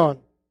 bring it on.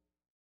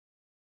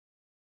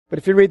 But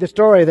if you read the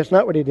story, that's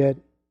not what he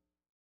did.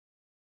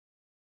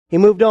 He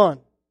moved on.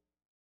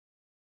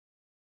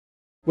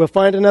 We'll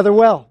find another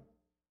well.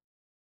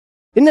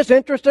 Isn't this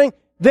interesting?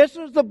 This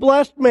is the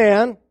blessed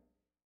man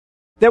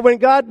that when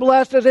God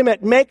blesses him,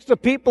 it makes the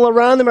people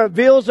around him, it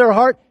reveals their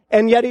heart,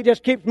 and yet he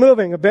just keeps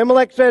moving.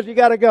 Abimelech says, you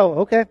got to go.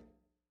 Okay.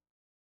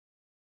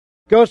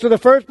 Goes to the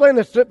first place,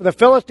 the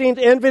Philistines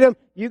envied him.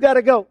 You got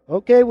to go.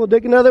 Okay, we'll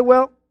dig another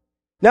well.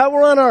 Now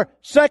we're on our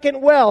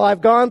second well. I've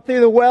gone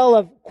through the well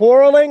of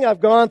quarreling. I've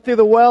gone through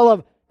the well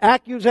of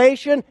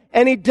accusation.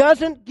 And he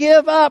doesn't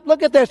give up.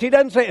 Look at this. He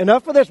doesn't say,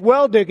 enough of this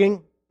well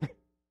digging.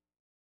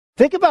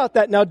 Think about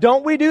that. Now,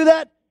 don't we do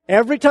that?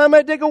 Every time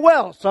I dig a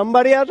well,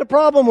 somebody has a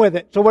problem with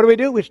it. So what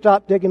do? We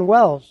stop digging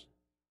wells.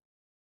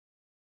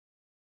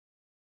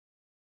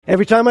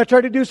 Every time I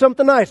try to do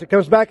something nice, it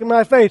comes back in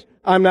my face.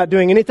 I'm not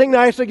doing anything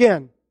nice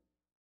again.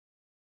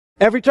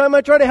 Every time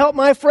I try to help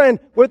my friend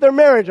with their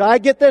marriage, I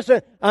get this.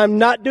 I'm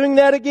not doing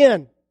that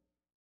again.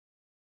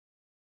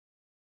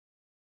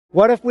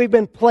 What if we've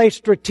been placed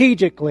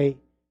strategically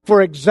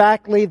for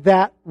exactly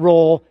that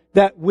role,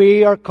 that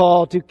we are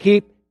called to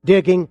keep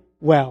digging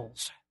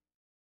wells?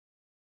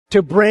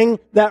 To bring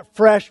that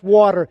fresh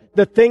water,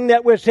 the thing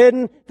that was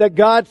hidden, that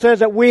God says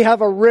that we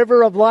have a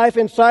river of life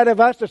inside of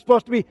us that's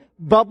supposed to be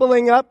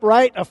bubbling up,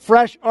 right? A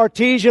fresh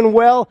artesian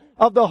well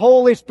of the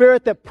Holy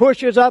Spirit that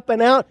pushes up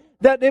and out,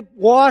 that it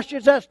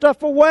washes that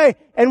stuff away,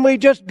 and we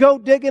just go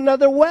dig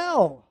another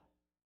well.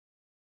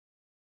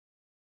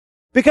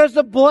 Because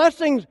the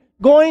blessing's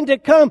going to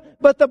come,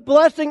 but the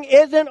blessing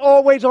isn't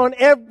always on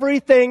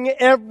everything,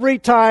 every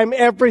time,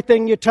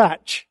 everything you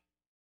touch.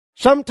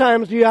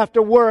 Sometimes you have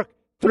to work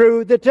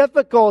through the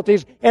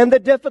difficulties, and the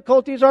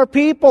difficulties are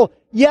people.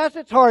 Yes,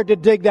 it's hard to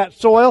dig that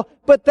soil,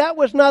 but that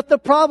was not the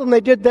problem.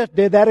 They did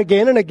that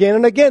again and again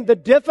and again. The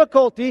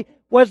difficulty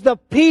was the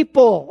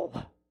people.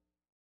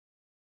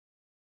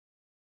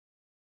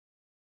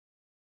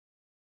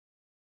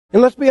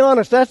 And let's be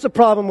honest, that's the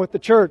problem with the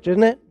church,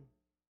 isn't it?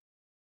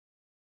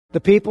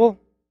 The people.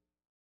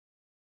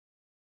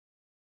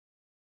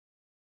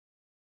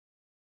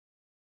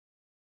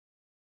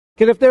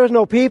 Because if there was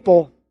no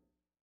people,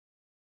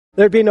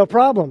 there'd be no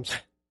problems.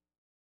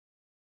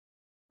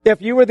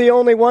 If you were the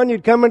only one,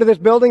 you'd come into this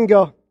building and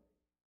go,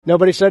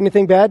 nobody said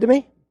anything bad to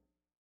me?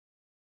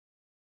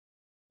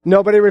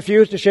 Nobody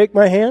refused to shake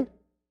my hand?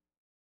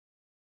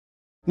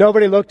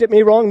 Nobody looked at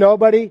me wrong?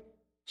 Nobody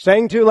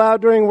sang too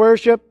loud during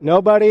worship?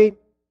 Nobody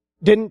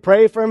didn't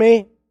pray for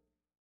me?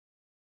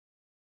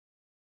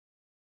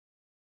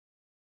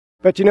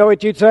 But you know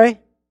what you'd say?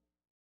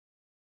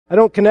 I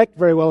don't connect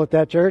very well with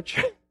that church.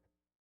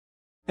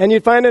 And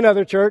you'd find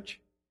another church.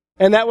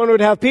 And that one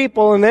would have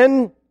people, and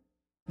then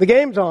the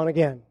game's on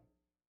again.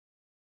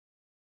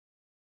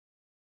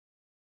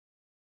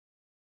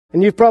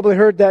 And you've probably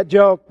heard that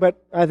joke,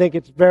 but I think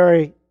it's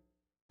very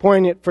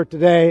poignant for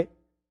today.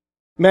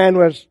 Man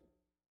was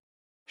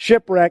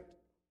shipwrecked,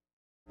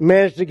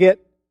 managed to get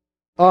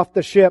off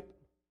the ship,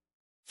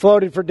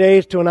 floated for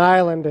days to an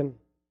island, and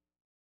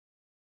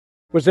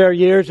was there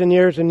years and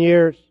years and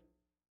years.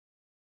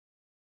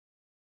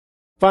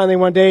 Finally,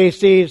 one day he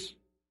sees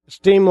a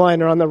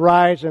steamliner on the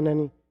horizon,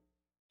 and he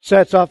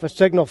sets off a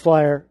signal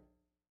flyer.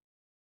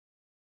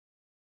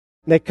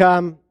 They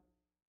come,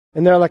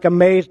 and they're like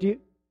amazed.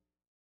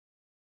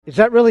 Is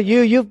that really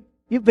you?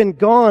 You've been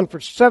gone for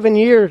 7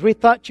 years. We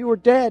thought you were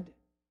dead.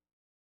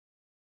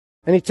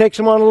 And he takes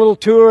them on a little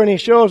tour and he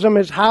shows them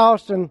his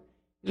house. And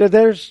he said,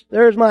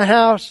 there's my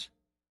house.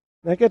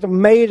 Like, it's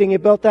amazing. He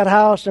built that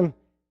house. And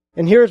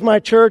here's my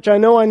church. I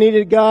know I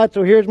needed God,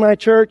 so here's my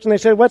church. And they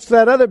said, what's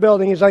that other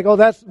building? He's like, oh,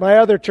 that's my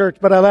other church,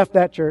 but I left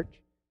that church.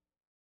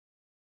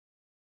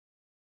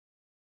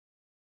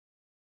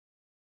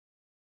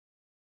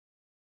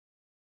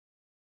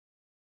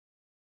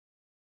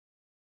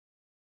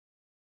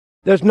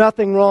 There's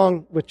nothing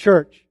wrong with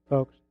church,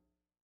 folks.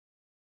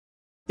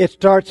 It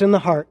starts in the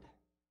heart.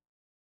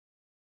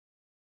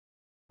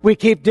 We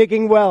keep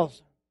digging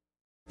wells.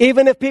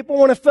 Even if people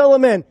want to fill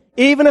them in,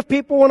 even if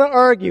people want to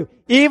argue,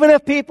 even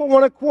if people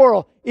want to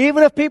quarrel,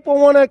 even if people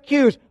want to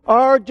accuse,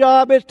 our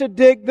job is to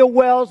dig the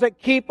wells that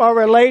keep our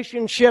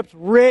relationships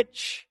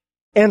rich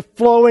and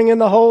flowing in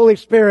the Holy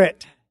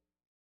Spirit.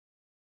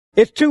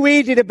 It's too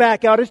easy to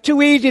back out. It's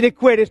too easy to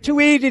quit. It's too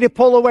easy to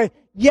pull away.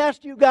 Yes,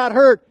 you got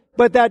hurt,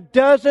 but that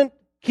doesn't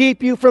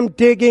keep you from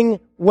digging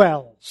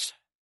wells.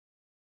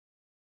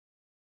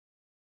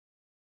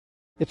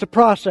 It's a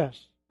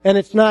process, and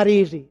it's not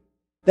easy.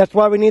 That's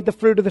why we need the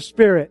fruit of the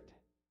Spirit.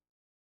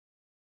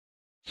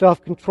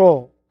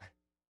 Self-control,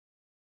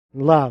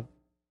 and love,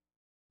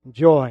 and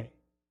joy,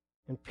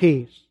 and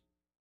peace,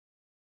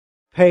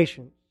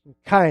 patience, and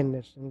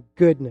kindness, and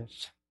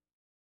goodness.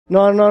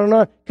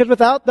 No. Because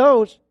without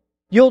those,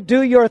 you'll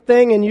do your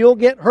thing and you'll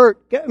get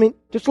hurt. I mean,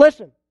 just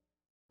listen.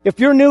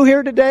 If you're new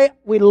here today,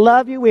 we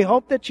love you. We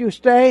hope that you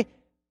stay.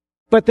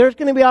 But there's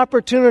going to be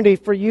opportunity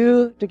for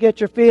you to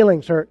get your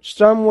feelings hurt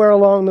somewhere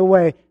along the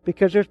way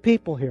because there's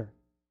people here.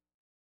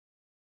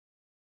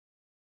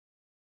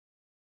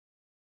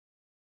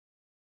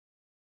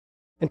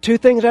 And two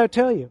things I would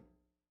tell you.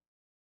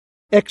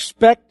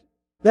 Expect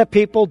that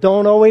people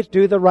don't always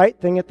do the right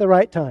thing at the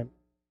right time.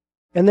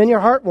 And then your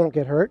heart won't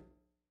get hurt.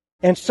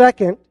 And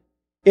second,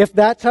 if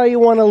that's how you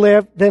want to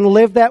live, then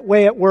live that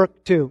way at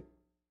work too.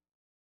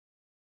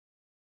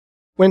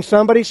 When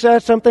somebody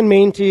says something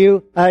mean to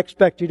you, I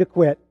expect you to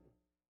quit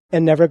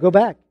and never go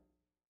back.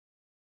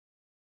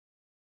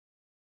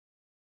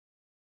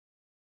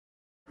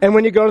 And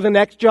when you go to the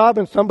next job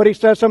and somebody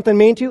says something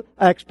mean to you,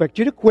 I expect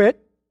you to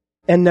quit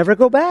and never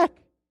go back.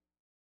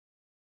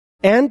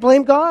 And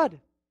blame God.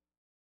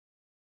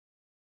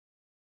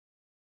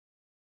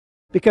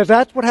 Because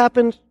that's what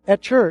happens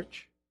at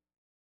church.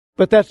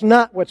 But that's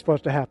not what's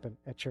supposed to happen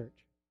at church.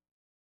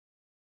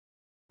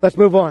 Let's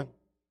move on.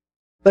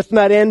 Let's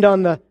not end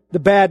on the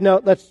bad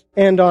note. Let's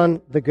end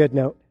on the good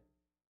note.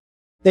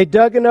 They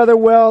dug another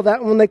well.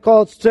 That one they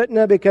called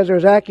Sitna because there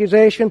was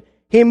accusation.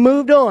 He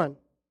moved on.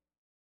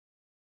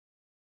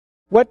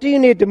 What do you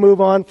need to move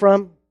on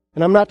from?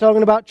 And I'm not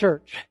talking about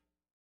church.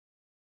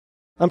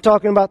 I'm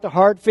talking about the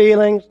hard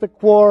feelings, the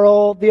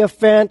quarrel, the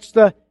offense.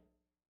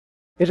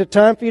 Is it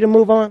time for you to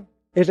move on?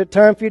 Is it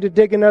time for you to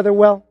dig another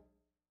well?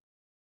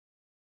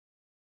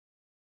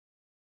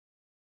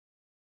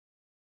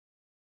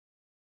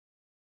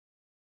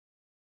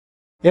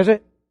 Is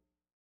it?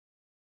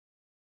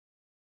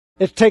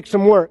 It takes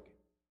some work.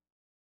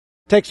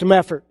 It takes some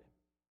effort.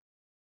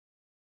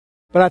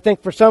 But I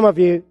think for some of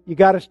you, you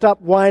got to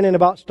stop whining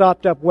about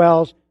stopped up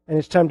wells, and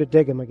it's time to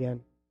dig them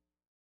again.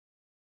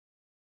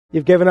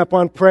 You've given up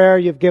on prayer,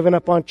 you've given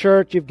up on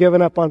church, you've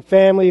given up on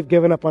family, you've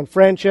given up on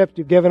friendships,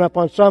 you've given up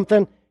on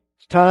something.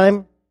 It's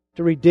time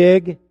to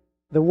redig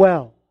the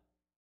well.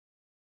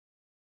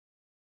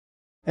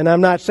 And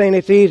I'm not saying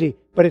it's easy,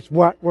 but it's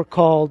what we're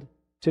called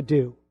to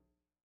do.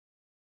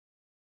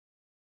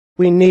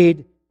 We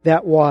need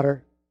that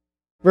water.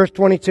 Verse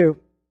 22.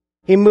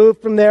 He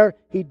moved from there.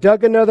 He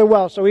dug another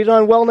well. So he's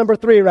on well number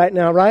 3 right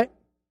now, right?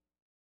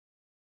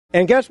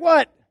 And guess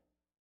what?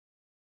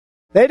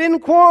 They didn't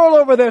quarrel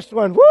over this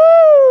one.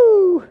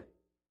 Woo!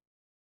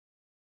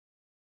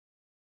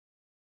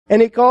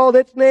 And he called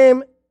its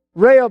name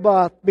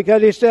Rehoboth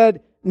because he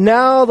said,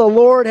 now the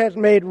Lord has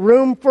made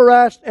room for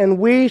us and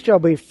we shall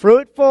be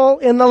fruitful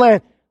in the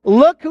land.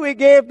 Look who he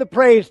gave the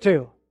praise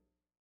to.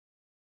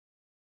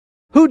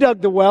 Who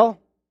dug the well?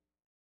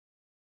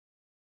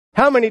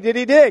 How many did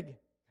he dig?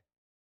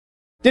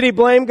 Did he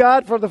blame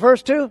God for the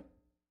first 2?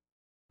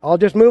 I'll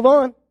just move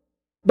on.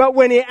 But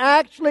when he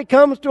actually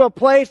comes to a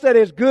place that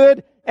is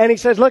good and he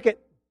says, look it,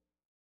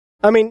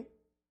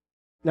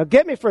 now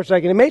get me for a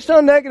second. It may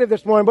sound negative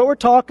this morning, but we're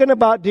talking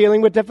about dealing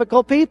with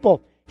difficult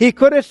people. He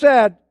could have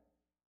said,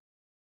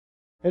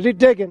 is he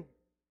digging?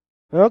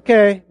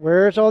 Okay,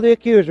 where's all the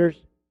accusers?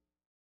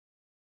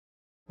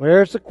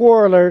 Where's the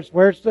quarrelers?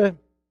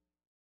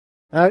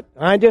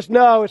 I just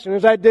know as soon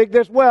as I dig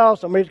this well,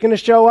 somebody's going to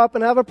show up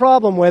and have a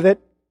problem with it.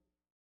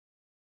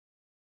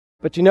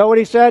 But you know what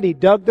he said? He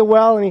dug the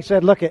well and he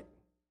said, look it,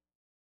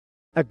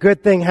 a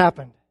good thing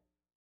happened.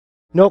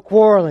 No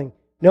quarreling,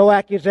 no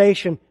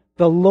accusation.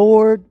 The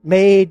Lord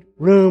made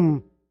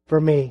room for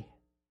me.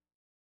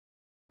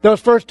 Those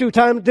first 2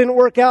 times didn't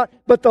work out,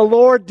 but the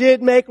Lord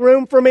did make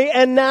room for me,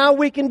 and now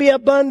we can be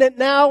abundant.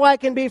 Now I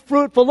can be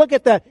fruitful. Look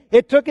at that.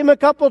 It took him a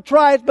couple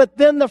tries, but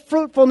then the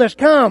fruitfulness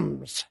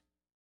comes.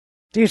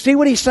 Do you see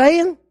what he's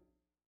saying?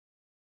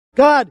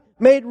 God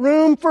made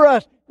room for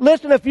us.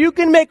 Listen, if you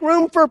can make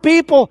room for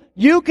people,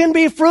 you can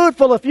be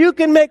fruitful. If you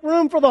can make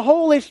room for the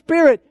Holy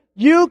Spirit,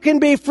 you can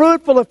be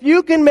fruitful. If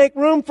you can make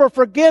room for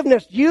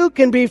forgiveness, you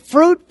can be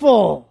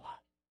fruitful.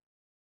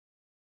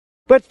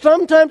 But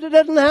sometimes it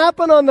doesn't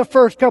happen on the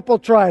first couple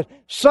tries.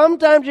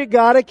 Sometimes you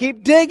got to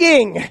keep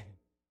digging.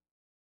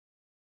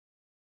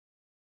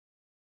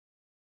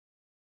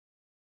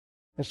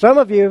 And some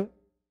of you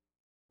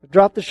have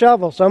dropped the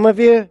shovel. Some of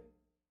you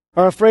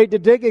are afraid to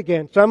dig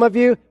again. Some of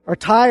you are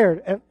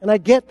tired. And I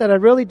get that. I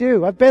really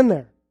do. I've been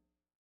there.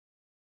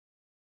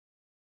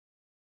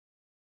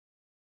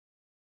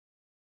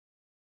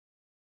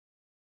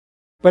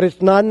 But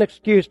it's not an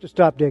excuse to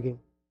stop digging.